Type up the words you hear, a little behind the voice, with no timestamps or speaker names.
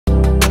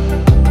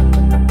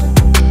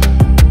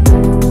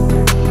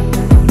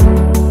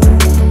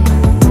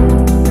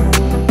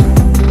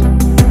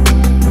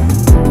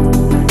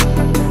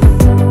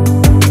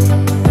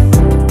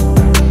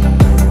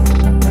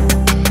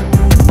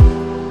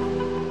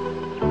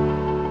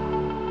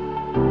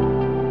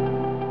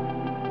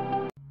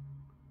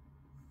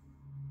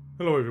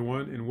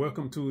everyone, and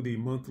welcome to the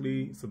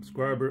monthly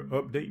subscriber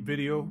update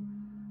video.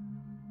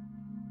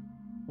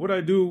 What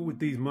I do with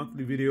these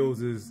monthly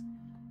videos is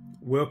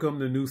welcome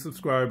the new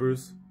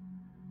subscribers,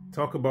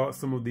 talk about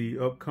some of the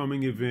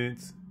upcoming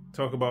events,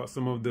 talk about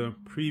some of the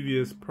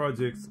previous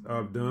projects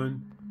I've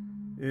done,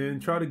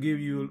 and try to give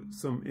you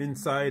some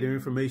insight or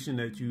information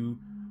that you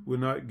will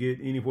not get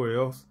anywhere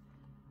else.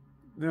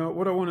 Now,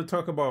 what I want to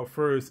talk about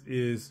first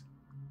is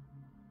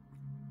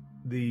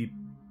the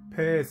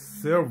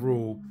past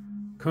several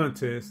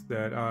contests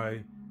that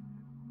I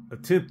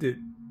attempted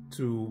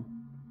to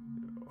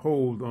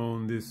hold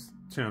on this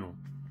channel.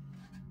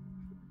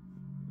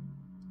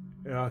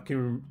 I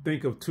can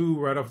think of two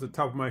right off the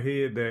top of my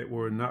head that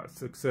were not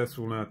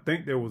successful, and I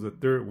think there was a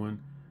third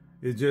one.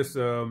 It's just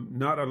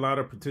not a lot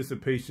of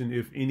participation,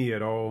 if any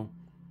at all.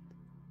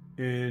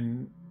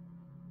 And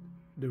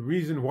the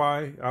reason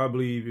why, I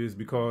believe, is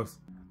because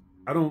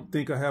I don't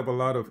think I have a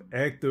lot of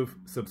active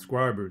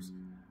subscribers.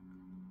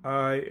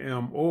 I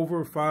am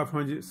over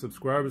 500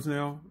 subscribers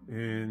now,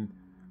 and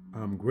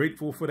I'm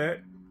grateful for that.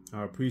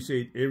 I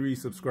appreciate every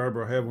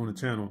subscriber I have on the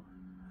channel.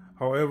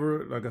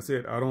 However, like I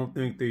said, I don't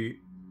think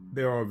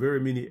there are very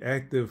many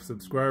active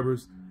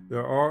subscribers.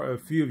 There are a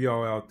few of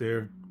y'all out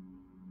there,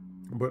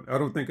 but I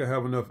don't think I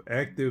have enough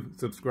active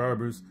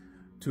subscribers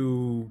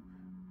to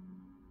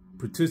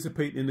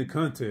participate in the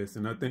contest.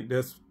 And I think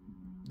that's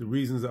the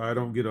reasons I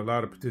don't get a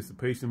lot of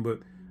participation,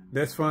 but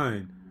that's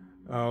fine.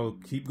 I'll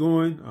keep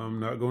going. I'm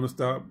not going to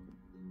stop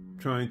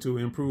trying to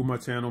improve my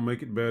channel,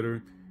 make it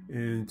better,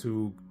 and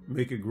to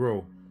make it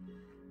grow.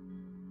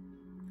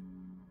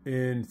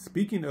 And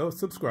speaking of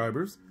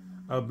subscribers,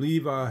 I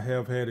believe I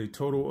have had a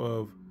total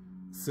of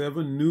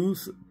 7 new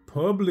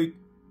publicly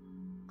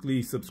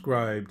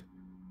subscribed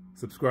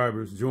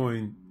subscribers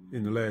join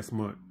in the last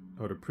month,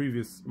 or the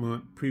previous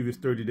month, previous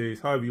 30 days,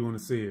 however you want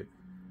to say it.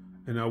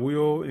 And I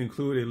will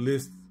include a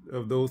list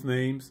of those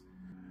names.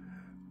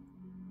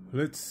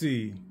 Let's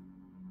see.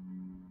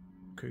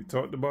 Okay,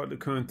 talked about the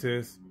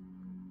contest.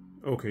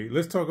 Okay,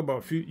 let's talk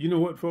about you know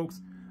what,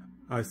 folks?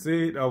 I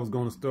said I was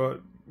going to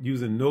start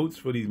using notes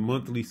for these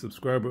monthly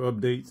subscriber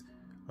updates.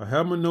 I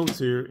have my notes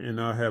here,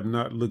 and I have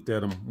not looked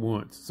at them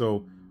once.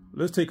 So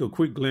let's take a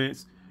quick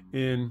glance.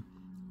 And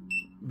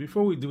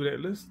before we do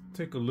that, let's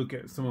take a look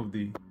at some of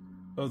the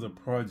other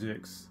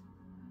projects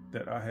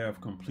that I have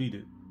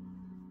completed.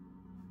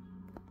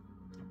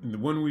 And the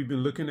one we've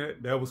been looking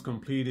at, that was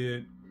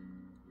completed,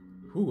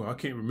 I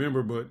can't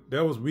remember, but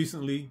that was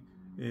recently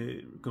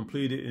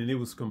completed, and it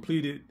was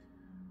completed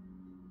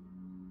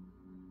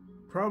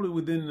probably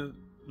within the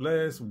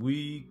last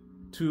week,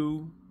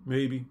 2,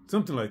 maybe,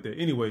 something like that.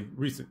 Anyway,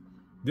 recent.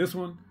 This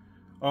one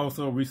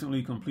also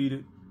recently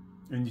completed,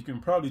 and you can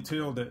probably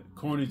tell that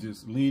Cornage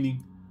is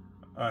leaning.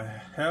 I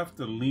have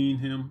to lean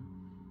him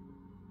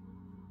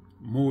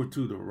more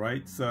to the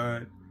right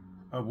side.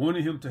 I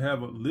wanted him to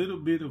have a little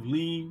bit of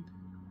lean,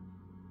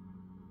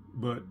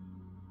 but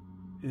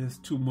it's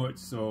too much,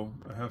 so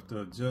I have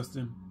to adjust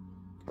him.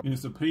 And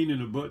it's a pain in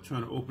the butt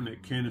trying to open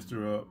that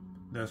canister up.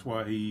 That's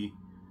why he's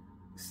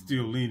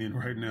still leaning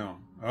right now.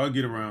 I'll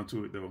get around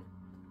to it though.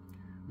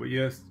 But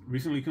yes,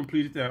 recently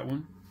completed that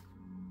one.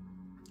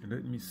 And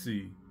let me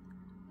see.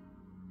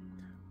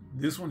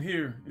 This one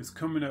here is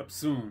coming up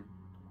soon.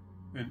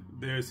 And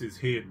there's his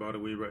head, by the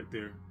way, right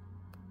there.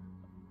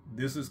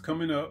 This is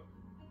coming up,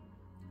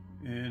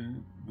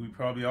 and we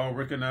probably all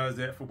recognize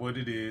that for what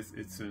it is.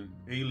 It's an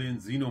alien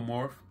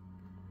xenomorph,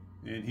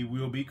 and he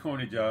will be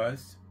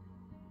cornagized.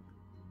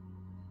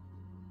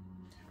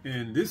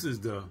 And this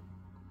is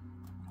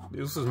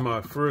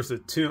my first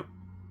attempt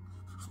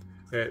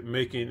at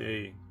making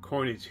a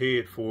Cornage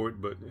head for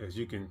it, but as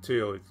you can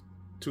tell, it's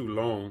too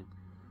long,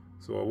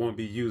 so I won't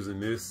be using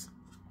this.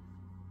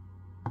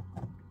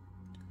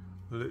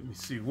 Let me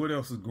see what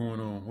else is going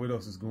on. What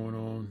else is going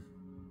on?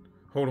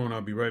 Hold on,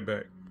 I'll be right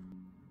back.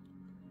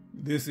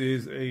 This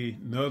is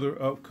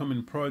another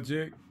upcoming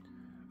project.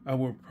 I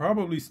will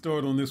probably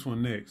start on this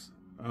one next.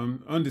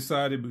 I'm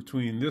undecided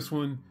between this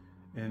one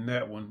and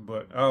that one,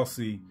 but I'll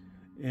see.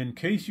 In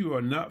case you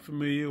are not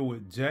familiar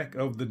with Jack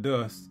of the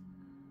Dust,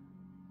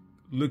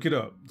 look it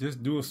up.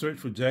 Just do a search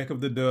for Jack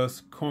of the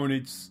Dust,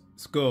 Cornage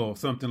skull,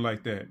 something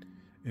like that.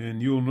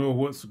 And you'll know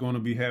what's going to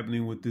be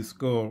happening with this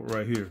skull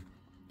right here.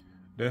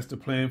 That's the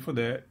plan for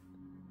that.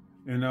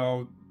 And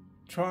I'll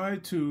try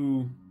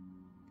to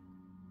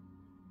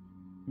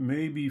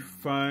maybe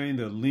find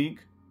a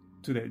link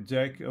to that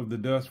Jack of the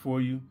Dust for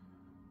you.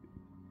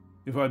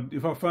 If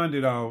I find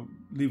it, I'll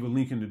leave a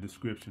link in the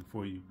description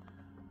for you.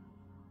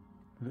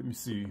 Let me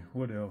see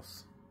what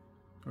else.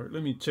 All right,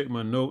 let me check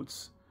my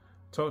notes.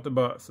 Talked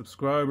about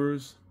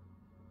subscribers,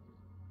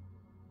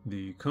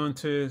 the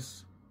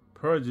contest,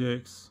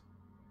 projects.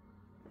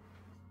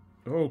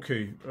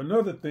 Okay,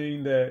 another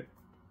thing that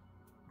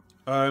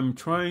I'm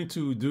trying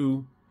to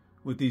do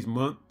with these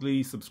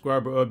monthly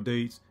subscriber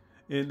updates,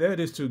 and that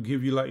is to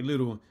give you like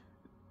little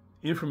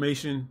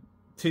information,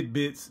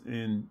 tidbits,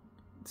 and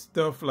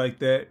stuff like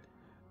that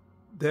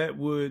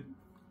would,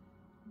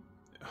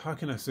 how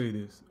can I say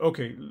this?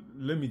 Okay,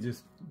 let me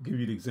just give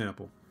you the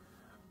example.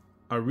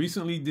 I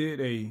recently did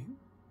a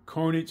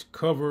Carnage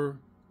cover.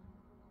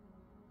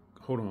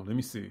 Hold on, let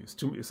me see.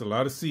 It's a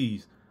lot of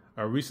C's.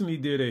 I recently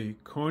did a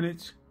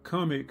Carnage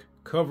comic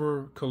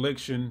cover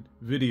collection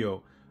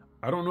video.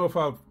 I don't know if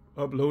I've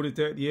uploaded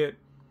that yet,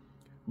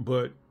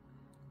 but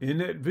in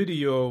that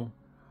video,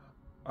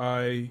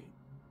 I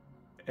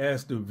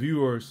asked the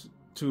viewers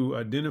to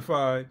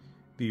identify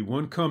the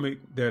one comic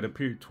that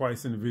appeared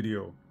twice in the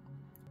video.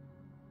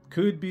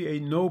 Could be a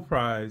no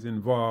prize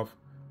involved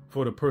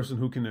for the person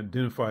who can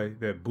identify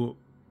that book.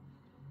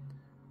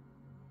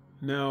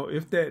 Now,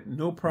 if that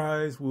no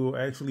prize will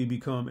actually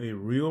become a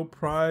real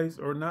prize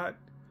or not,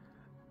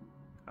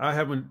 I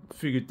haven't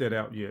figured that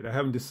out yet. I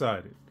haven't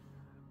decided.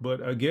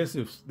 But I guess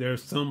if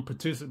there's some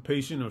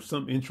participation or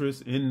some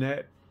interest in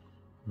that,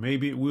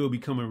 maybe it will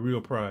become a real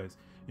prize.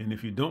 And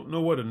if you don't know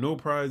what a no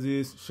prize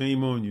is,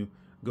 shame on you.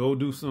 Go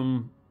do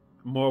some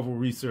Marvel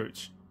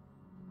research.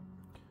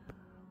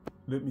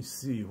 Let me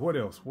see. What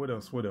else?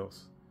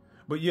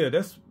 But yeah,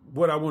 that's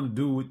what I want to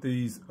do with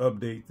these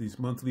updates, these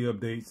monthly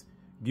updates.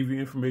 Give you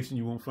information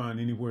you won't find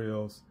anywhere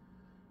else.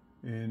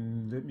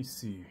 And let me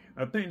see.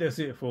 I think that's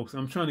it, folks.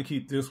 I'm trying to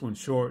keep this one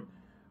short.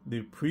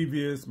 The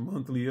previous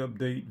monthly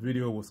update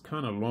video was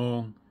kind of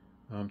long.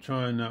 I'm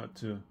trying not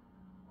to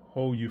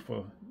hold you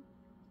for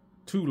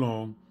too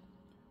long.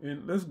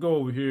 And let's go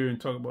over here and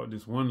talk about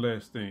this one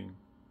last thing.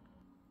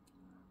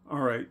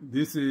 All right,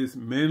 this is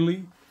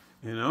Manny,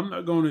 and I'm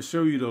not going to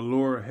show you the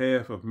lower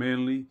half of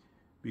Manny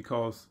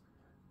because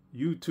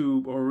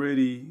YouTube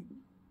already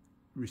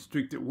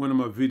restricted one of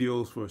my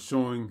videos for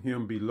showing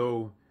him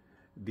below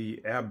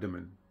the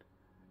abdomen.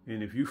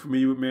 And if you're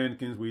familiar with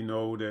mannequins, we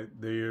know that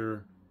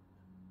they're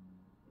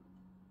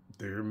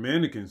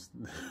mannequins.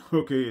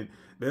 Okay, and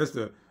that's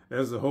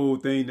the whole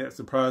thing that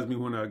surprised me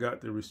when I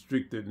got the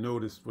restricted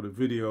notice for the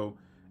video.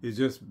 It's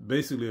just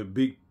basically a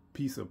big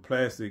piece of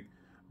plastic.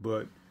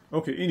 But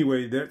okay,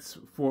 anyway, that's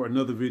for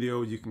another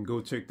video. You can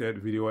go check that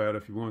video out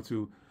if you want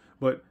to.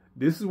 But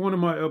this is one of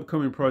my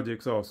upcoming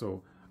projects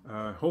also.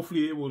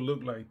 Hopefully it will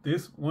look like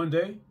this one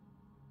day.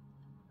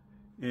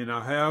 And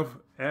I have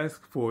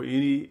asked for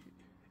any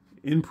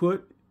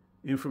input,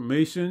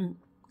 information,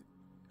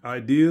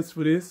 ideas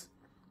for this,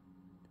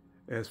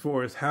 as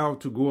far as how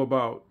to go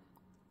about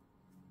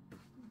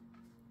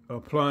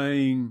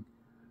applying,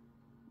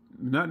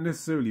 not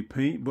necessarily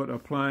paint, but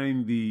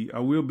applying I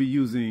will be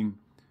using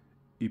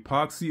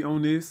epoxy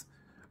on this,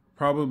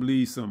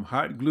 probably some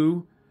hot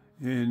glue,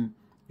 and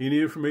any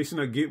information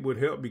I get would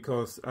help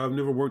because I've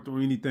never worked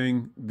on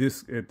anything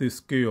at this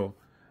scale.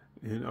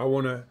 And I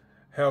want to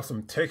have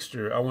some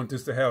texture. I want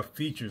this to have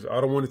features.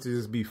 I don't want it to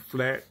just be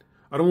flat.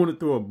 I don't want to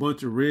throw a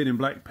bunch of red and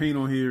black paint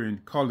on here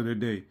and call it a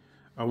day.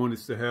 I want it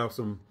to have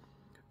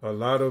a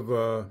lot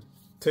of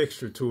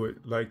texture to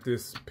it, like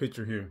this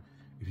picture here.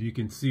 If you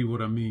can see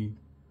what I mean,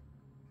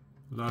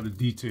 a lot of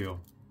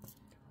detail.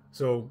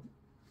 So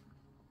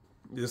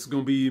this is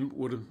going to be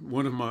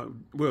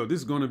this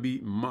is going to be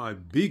my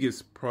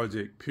biggest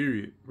project,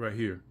 period, right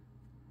here.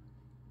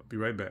 I'll be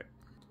right back.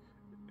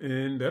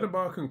 And that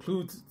about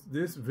concludes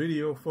this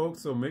video,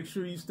 folks. So make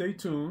sure you stay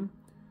tuned.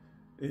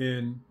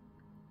 And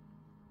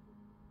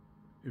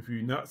if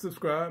you're not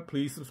subscribed,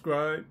 please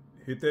subscribe.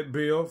 Hit that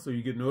bell so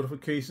you get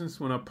notifications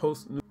when I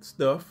post new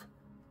stuff.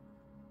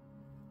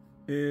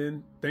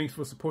 And thanks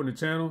for supporting the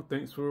channel.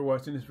 Thanks for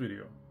watching this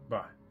video.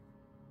 Bye.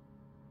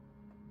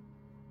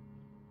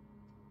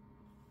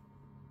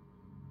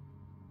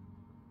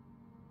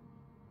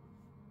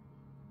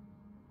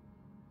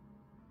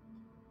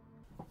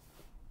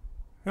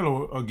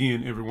 Hello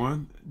again,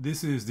 everyone.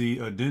 This is the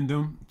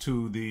addendum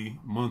to the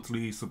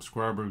monthly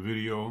subscriber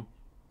video.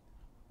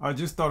 I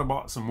just thought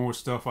about some more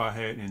stuff I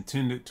had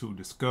intended to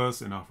discuss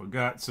and I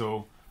forgot,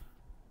 so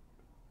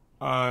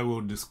I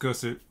will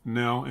discuss it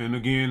now. And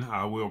again,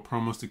 I will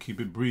promise to keep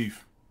it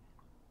brief.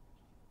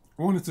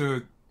 I wanted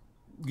to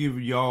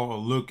give y'all a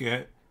look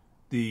at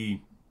the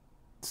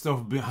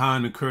stuff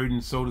behind the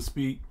curtain, so to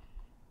speak.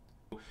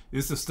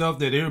 It's the stuff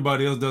that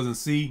everybody else doesn't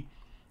see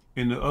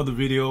in the other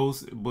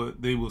videos,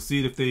 but they will see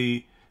it if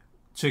they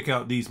check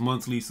out these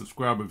monthly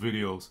subscriber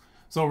videos.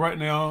 So right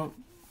now,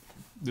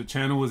 the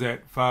channel is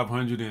at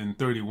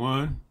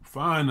 531.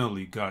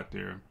 Finally got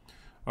there.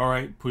 All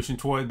right, pushing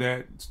toward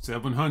that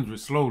 700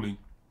 slowly.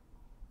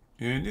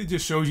 And it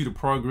just shows you the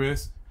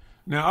progress.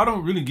 Now, I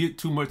don't really get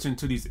too much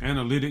into these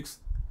analytics.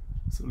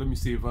 So let me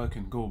see if I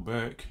can go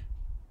back.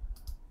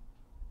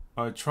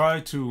 I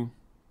try to,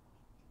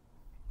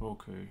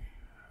 okay,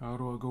 how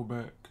do I go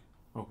back?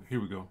 Okay,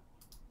 here we go.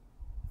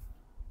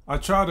 I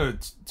try to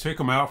check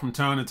them out from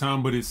time to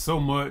time, but it's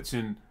so much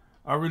and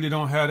I really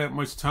don't have that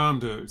much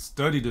time to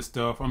study the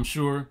stuff. I'm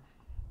sure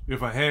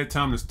if I had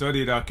time to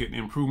study it, I could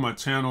improve my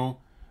channel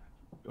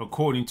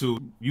according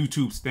to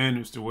YouTube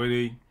standards, the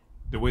way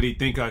they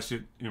think I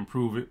should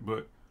improve it.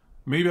 But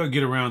maybe I'll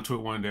get around to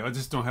it one day. I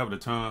just don't have the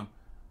time.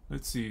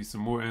 Let's see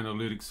some more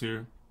analytics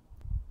here.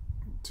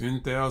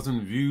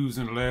 10,000 views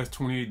in the last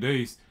 28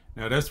 days.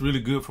 Now that's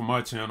really good for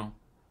my channel.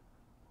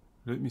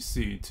 Let me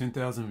see,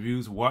 10,000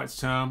 views, watch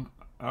time.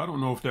 I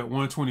don't know if that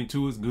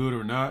 122 is good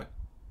or not.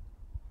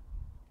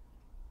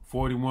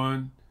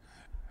 41.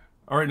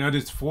 All right, now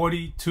there's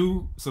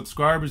 42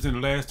 subscribers in the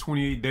last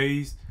 28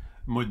 days.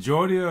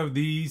 Majority of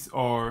these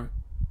are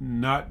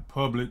not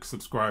public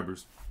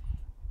subscribers.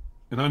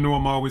 And I know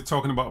I'm always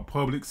talking about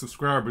public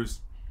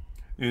subscribers,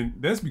 and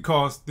that's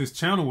because this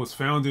channel was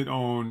founded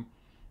on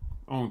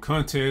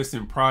contests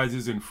and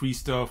prizes and free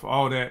stuff,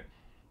 all that.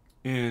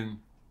 And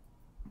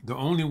the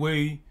only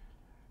way,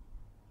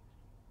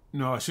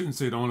 no, I shouldn't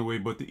say the only way,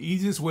 but the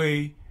easiest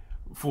way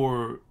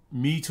for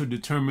me to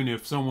determine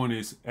if someone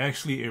is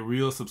actually a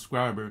real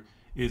subscriber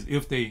is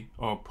if they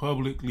are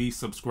publicly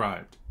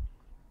subscribed.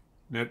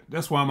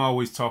 That's why I'm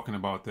always talking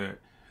about that.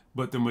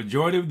 But the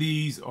majority of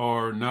these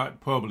are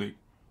not public.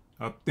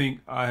 I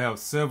think I have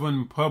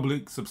 7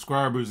 public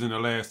subscribers in the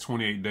last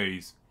 28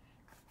 days.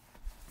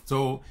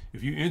 So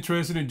if you're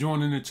interested in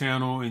joining the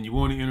channel and you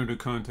want to enter the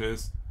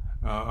contest,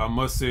 I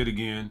must say it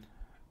again,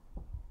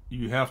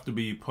 you have to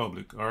be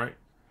public, all right?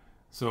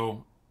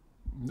 So,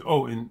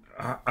 oh, and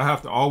I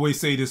have to always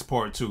say this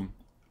part too.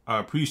 I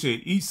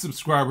appreciate each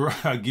subscriber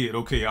I get.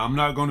 Okay, I'm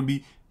not going to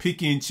be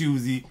picky and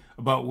choosy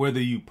about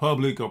whether you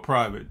public or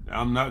private.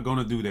 I'm not going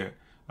to do that.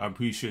 I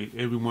appreciate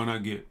everyone I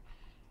get.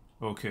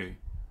 Okay,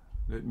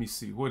 let me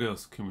see. What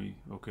else can we...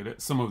 Okay,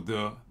 that's some of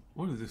the...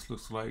 What does this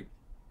look like?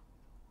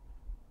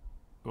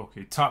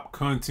 Okay, top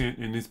content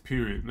in this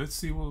period. Let's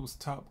see what was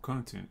top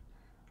content.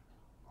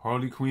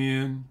 Harley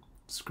Quinn,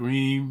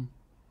 Scream.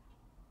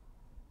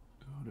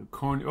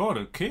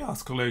 The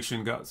Chaos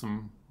Collection got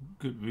some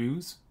good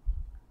views.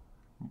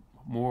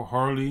 More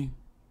Harley.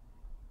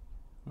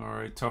 All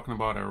right, talking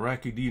about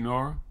Iraqi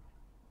dinar.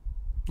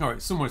 All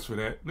right, so much for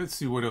that. Let's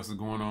see what else is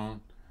going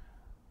on.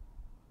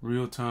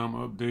 Real-time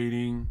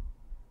updating.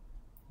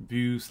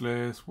 Views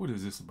slash. What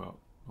is this about?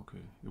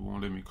 Okay, it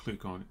won't let me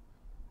click on it.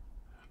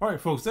 All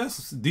right, folks, that's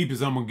as deep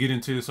as I'm going to get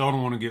into this. I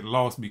don't want to get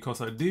lost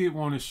because I did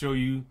want to show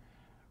you.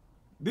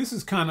 This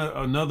is kind of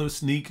another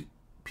sneak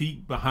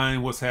peek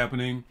behind what's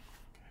happening.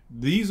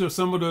 These are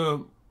some of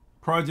the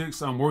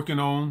projects I'm working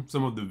on,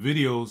 some of the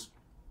videos,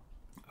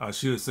 I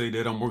should say,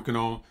 that I'm working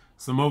on.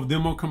 Some of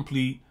them are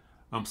complete.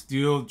 I'm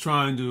still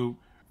trying to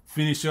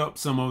finish up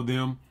some of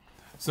them.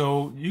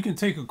 So you can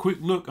take a quick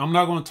look. I'm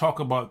not going to talk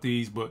about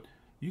these, but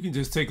you can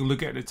just take a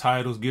look at the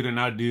titles, get an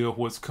idea of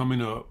what's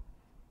coming up.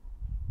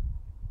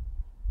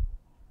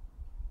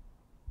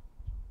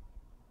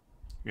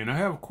 And I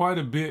have quite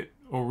a bit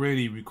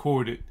already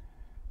recorded.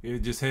 It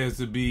just has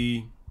to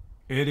be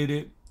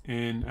edited,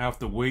 and I have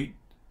to wait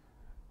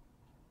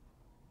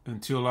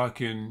until I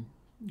can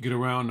get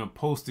around to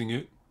posting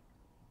it.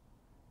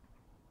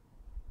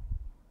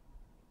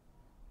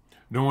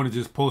 Don't want to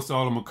just post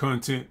all of my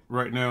content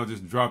right now,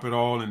 just drop it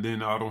all, and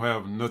then I don't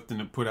have nothing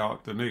to put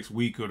out the next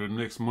week or the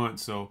next month.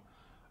 So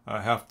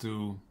I have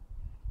to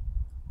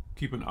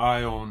keep an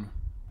eye on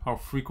how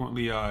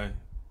frequently I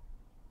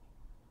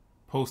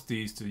post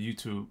these to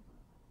YouTube.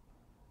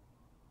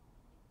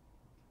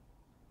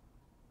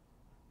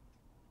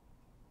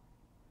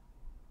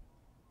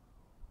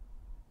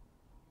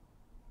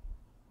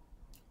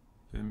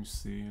 Let me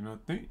see, and I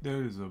think that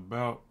is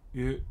about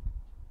it.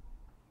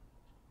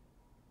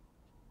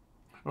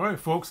 All right,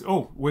 folks.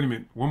 Oh, wait a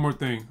minute. One more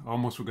thing. I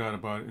almost forgot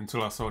about it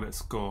until I saw that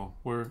skull.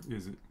 Where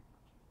is it?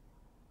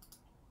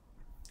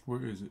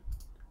 Where is it?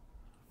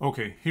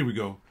 Okay, here we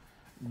go.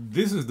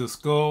 This is the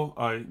skull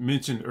I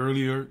mentioned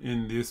earlier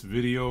in this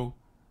video.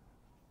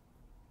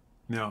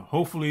 Now,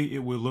 hopefully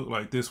it will look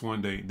like this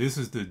one day. This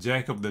is the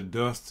Jack of the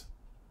Dust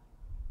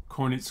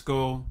cornet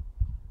skull.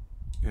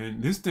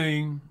 And this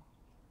thing,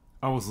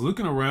 I was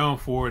looking around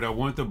for it. I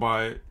wanted to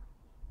buy it,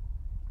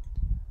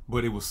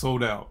 but it was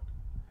sold out.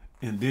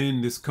 And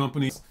then this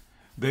company,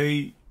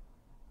 they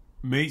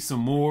made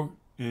some more,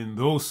 and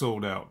those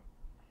sold out.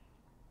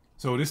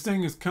 So this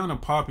thing is kind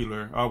of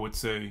popular, I would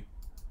say.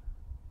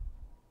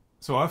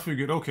 So I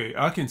figured, okay,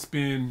 I can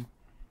spend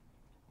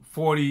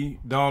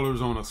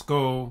 $40 on a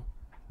skull,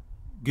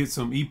 get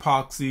some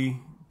epoxy,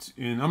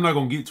 and I'm not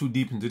going to get too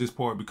deep into this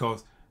part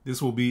because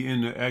this will be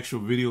in the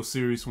actual video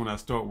series when I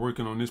start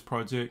working on this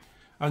project.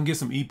 I can get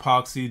some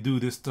epoxy, do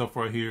this stuff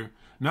right here.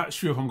 Not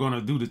sure if I'm going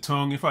to do the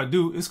tongue. If I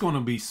do, it's going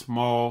to be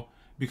small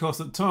because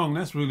the tongue,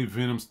 that's really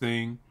Venom's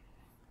thing.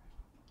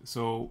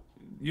 So,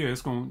 yeah,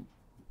 it's going to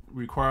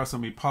require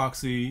some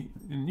epoxy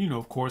and, you know,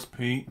 of course,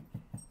 paint.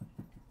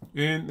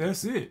 And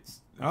that's it.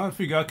 I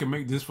figure I can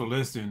make this for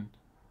less than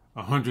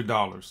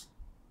 $100.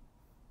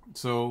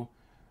 So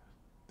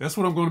that's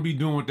what I'm going to be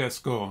doing with that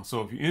skull.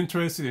 So if you're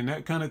interested in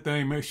that kind of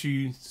thing, make sure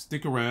you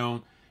stick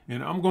around.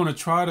 And I'm going to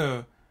try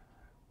to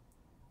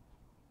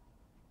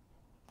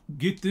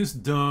get this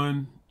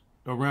done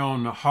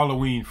around the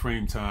Halloween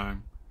frame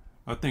time.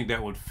 I think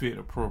that would fit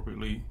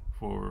appropriately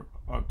for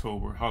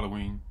October,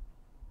 Halloween.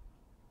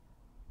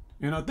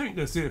 And I think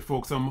that's it,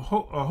 folks. I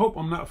hope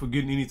I'm not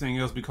forgetting anything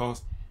else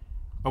because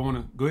I want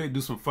to go ahead and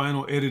do some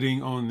final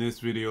editing on this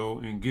video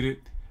and get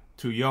it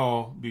to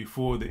y'all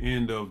before the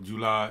end of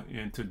July.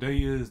 And today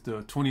is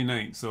the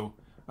 29th, so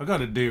I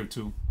got a day or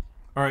two.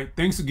 All right,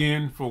 thanks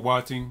again for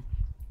watching.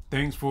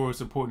 Thanks for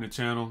supporting the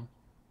channel.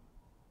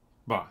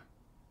 Bye.